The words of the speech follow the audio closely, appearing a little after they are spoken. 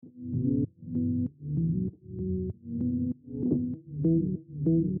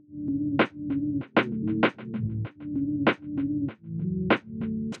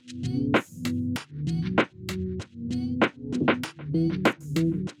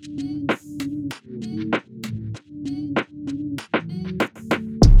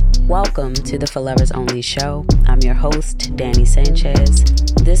Welcome to the For Lovers Only show. I'm your host, Danny Sanchez.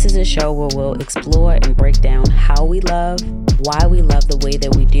 This is a show where we'll explore and break down how we love, why we love the way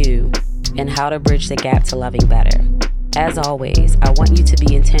that we do, and how to bridge the gap to loving better. As always, I want you to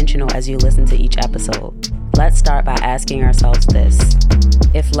be intentional as you listen to each episode. Let's start by asking ourselves this.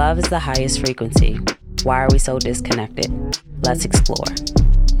 If love is the highest frequency, why are we so disconnected? Let's explore.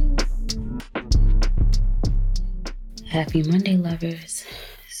 Happy Monday, lovers.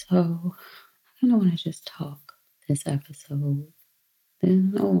 So, I don't want to just talk this episode. There's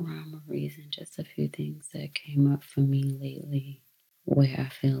no rhyme or reason, just a few things that came up for me lately where I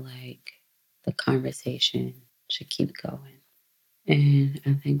feel like the conversation should keep going. And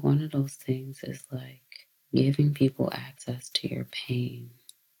I think one of those things is like giving people access to your pain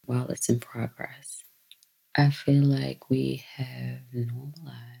while it's in progress. I feel like we have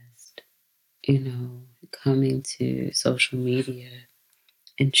normalized, coming to social media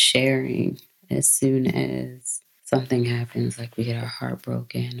and sharing as soon as something happens, like we get our heart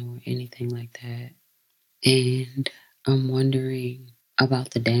broken or anything like that. And I'm wondering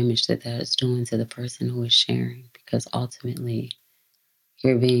about the damage that is doing to the person who is sharing, because ultimately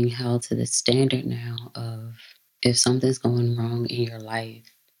you're being held to the standard now of, if something's going wrong in your life,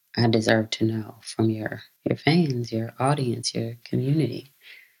 I deserve to know from your fans, your audience, your community.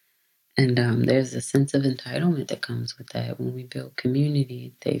 And there's a sense of entitlement that comes with that. When we build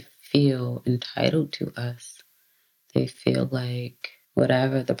community, they feel entitled to us. They feel like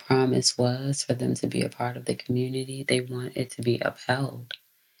whatever the promise was for them to be a part of the community, they want it to be upheld.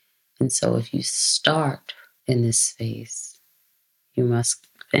 And so if you start in this space, you must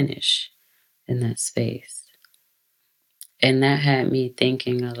finish in that space. And that had me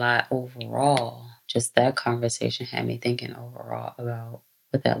thinking a lot overall. Just that conversation had me thinking overall about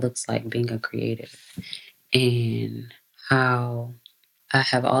what that looks like being a creative, and how I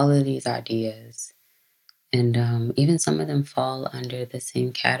have all of these ideas, and even some of them fall under the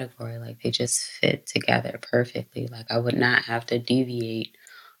same category. Like, they just fit together perfectly. Like, I would not have to deviate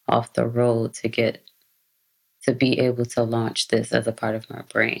off the road to be able to launch this as a part of my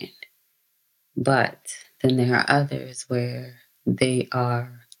brand. But then there are others where they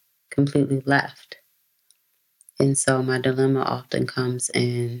are completely left. And so my dilemma often comes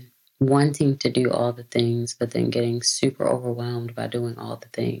in wanting to do all the things, but then getting super overwhelmed by doing all the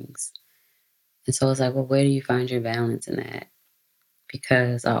things. And so it's like, well, where do you find your balance in that?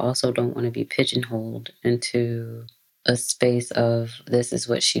 Because I also don't want to be pigeonholed into a space of, this is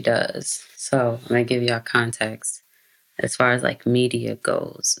what she does. So I'm going to give y'all context as far as like media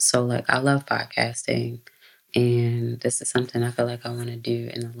goes. So like, I love podcasting, and this is something I feel like I want to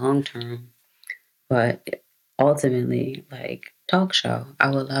do in the long term. But ultimately, like, talk show,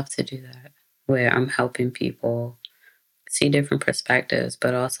 I would love to do that, where I'm helping people see different perspectives,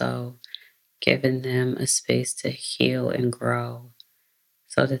 but also giving them a space to heal and grow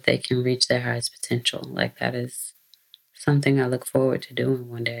so that they can reach their highest potential. Like, that is something I look forward to doing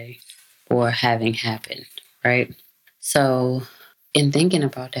one day, or having happen, right? So in thinking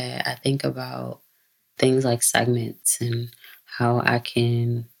about that, I think about things like segments and how I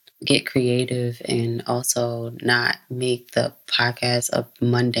can get creative and also not make the podcast a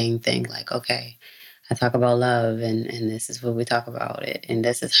mundane thing. Like, okay, I talk about love, and this is what we talk about it, and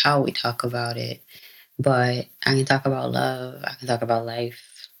this is how we talk about it. But I can talk about love. I can talk about life.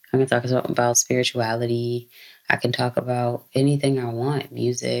 I can talk about spirituality. I can talk about anything I want,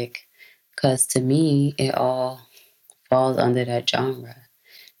 music, because to me, it all falls under that genre.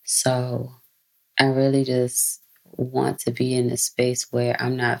 So I really just want to be in a space where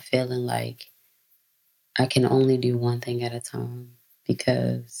I'm not feeling like I can only do one thing at a time,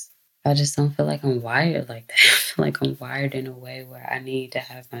 because I just don't feel like I'm wired like that. I feel like I'm wired in a way where I need to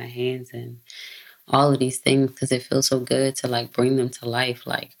have my hands in all of these things, because it feels so good to like bring them to life.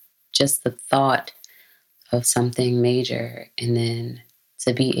 Like, just the thought of something major, and then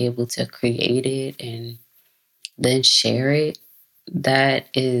to be able to create it and then share it, that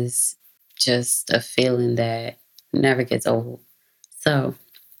is just a feeling that never gets old. So,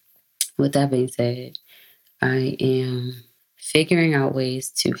 with that being said, I am figuring out ways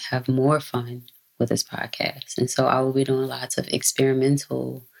to have more fun with this podcast. And so I will be doing lots of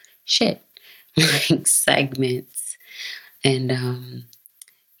experimental shit, like segments, and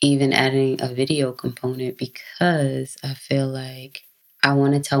even adding a video component, because I feel like I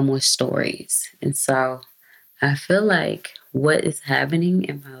want to tell more stories. And so I feel like what is happening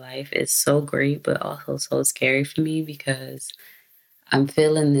in my life is so great, but also so scary for me, because I'm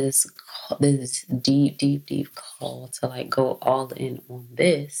feeling this deep, deep, deep call to like go all in on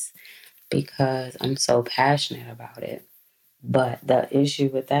this, because I'm so passionate about it. But the issue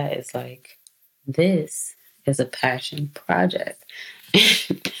with that is like, this is a passion project.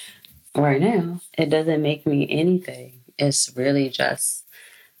 Right now, it doesn't make me anything. It's really just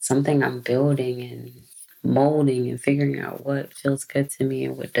something I'm building and molding and figuring out what feels good to me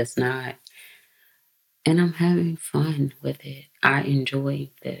and what does not. And I'm having fun with it. I enjoy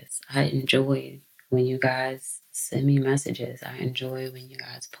this. I enjoy when you guys send me messages. I enjoy when you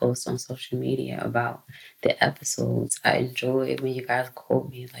guys post on social media about the episodes. I enjoy when you guys quote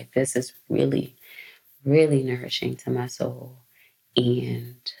me. Like, this is really, really nourishing to my soul.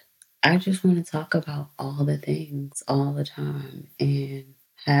 And I just want to talk about all the things all the time and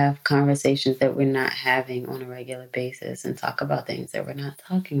have conversations that we're not having on a regular basis and talk about things that we're not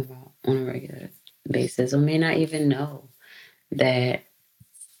talking about on a regular basis or may not even know that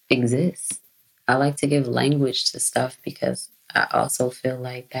exists. I like to give language to stuff because I also feel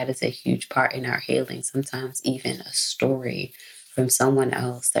like that is a huge part in our healing. Sometimes even a story from someone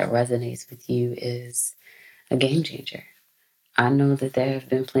else that resonates with you is a game changer. I know that there have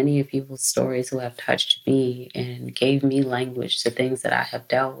been plenty of people's stories who have touched me and gave me language to things that I have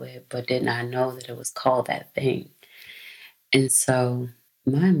dealt with, but did not know that it was called that thing. And so,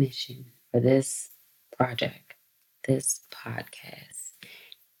 my mission for this project, this podcast,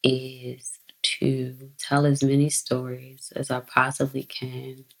 is to tell as many stories as I possibly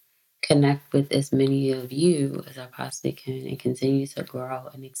can, connect with as many of you as I possibly can, and continue to grow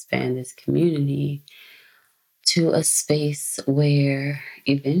and expand this community to a space where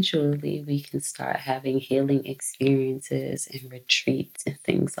eventually we can start having healing experiences and retreats and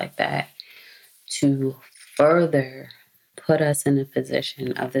things like that to further put us in a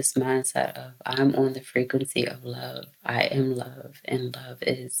position of this mindset of, I'm on the frequency of love. I am love, and love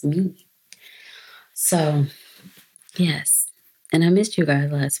is me. So, yes. And I missed you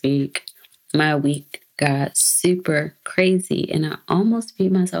guys last week. My week got super crazy, and I almost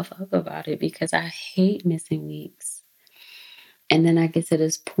beat myself up about it because I hate missing weeks. And then I get to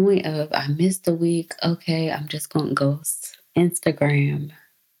this point of, I missed a week. Okay, I'm just going to ghost Instagram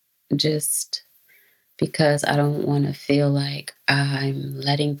just because I don't want to feel like I'm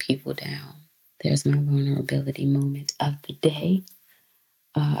letting people down. There's my vulnerability moment of the day.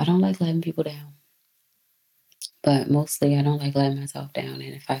 I don't like letting people down, but mostly I don't like letting myself down.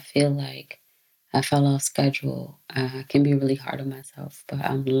 And if I feel like I fell off schedule, I can be really hard on myself. But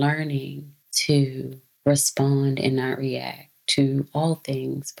I'm learning to respond and not react to all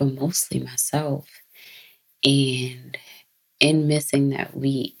things, but mostly myself. And in missing that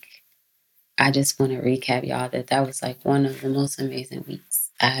week, I just want to recap, y'all, that that was like one of the most amazing weeks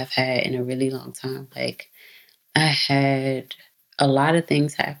I have had in a really long time. Like, I had a lot of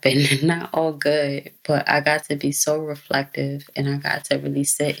things happen, not all good, but I got to be so reflective and I got to really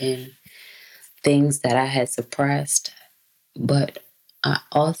sit in things that I had suppressed. But I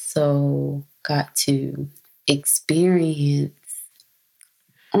also got to experience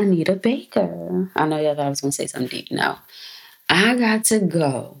Anita Baker. I know y'all thought I was going to say something deep. No, I got to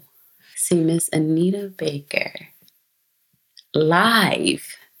go see Miss Anita Baker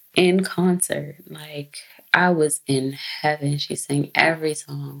live in concert. Like, I was in heaven. She sang every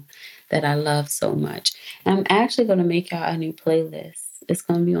song that I love so much. And I'm actually going to make y'all a new playlist. It's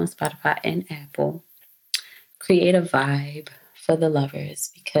going to be on Spotify and Apple. Create a vibe for the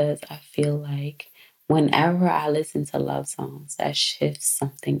lovers, because I feel like whenever I listen to love songs, that shifts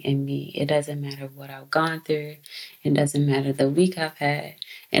something in me. It doesn't matter what I've gone through. It doesn't matter the week I've had.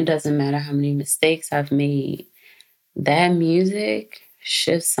 It doesn't matter how many mistakes I've made. That music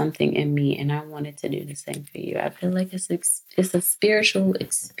shifts something in me, and I wanted to do the same for you. I feel like it's a spiritual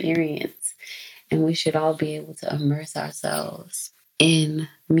experience, and we should all be able to immerse ourselves in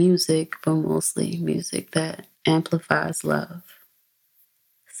music, but mostly music that amplifies love.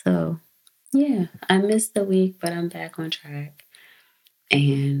 So, yeah, I missed the week, but I'm back on track,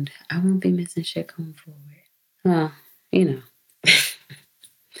 and I won't be missing shit going forward. Well, you know,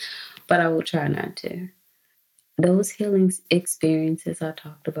 but I will try not to. Those healing experiences I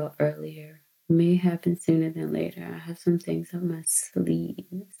talked about earlier may happen sooner than later. I have some things up my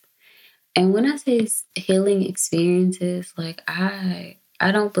sleeves. And when I say healing experiences, like, I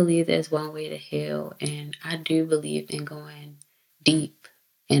don't believe there's one way to heal, and I do believe in going deep,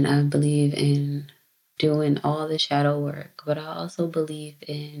 and I believe in doing all the shadow work, but I also believe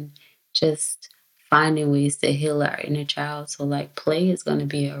in just finding ways to heal our inner child. So, like, play is going to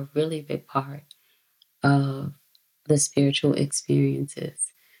be a really big part of the spiritual experiences,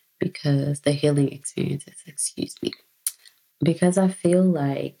 because the healing experiences, excuse me, because I feel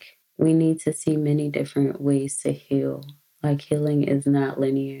like we need to see many different ways to heal. Like, healing is not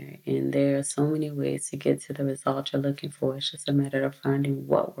linear, and there are so many ways to get to the result you're looking for. It's just a matter of finding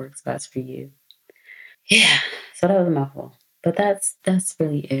what works best for you. Yeah, so that was a mouthful. But that's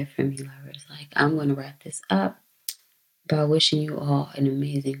really it for me, lovers. Like, I'm gonna wrap this up by wishing you all an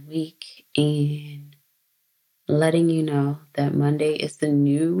amazing week and letting you know that Monday is the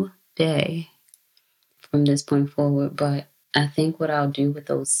new day from this point forward. But I think what I'll do with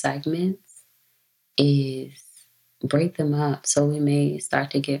those segments is break them up so we may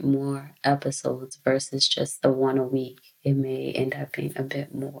start to get more episodes versus just the one a week. It may end up being a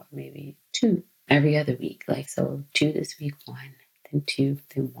bit more, maybe two every other week. Like, so two this week, one, then two,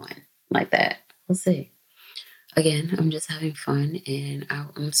 then one, like that. We'll see. Again, I'm just having fun, and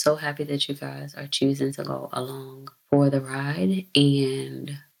I'm so happy that you guys are choosing to go along for the ride.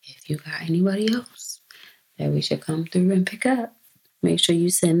 And if you got anybody else that we should come through and pick up, make sure you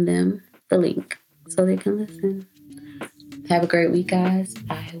send them the link so they can listen. Have a great week, guys.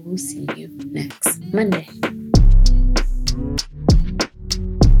 I will see you next Monday.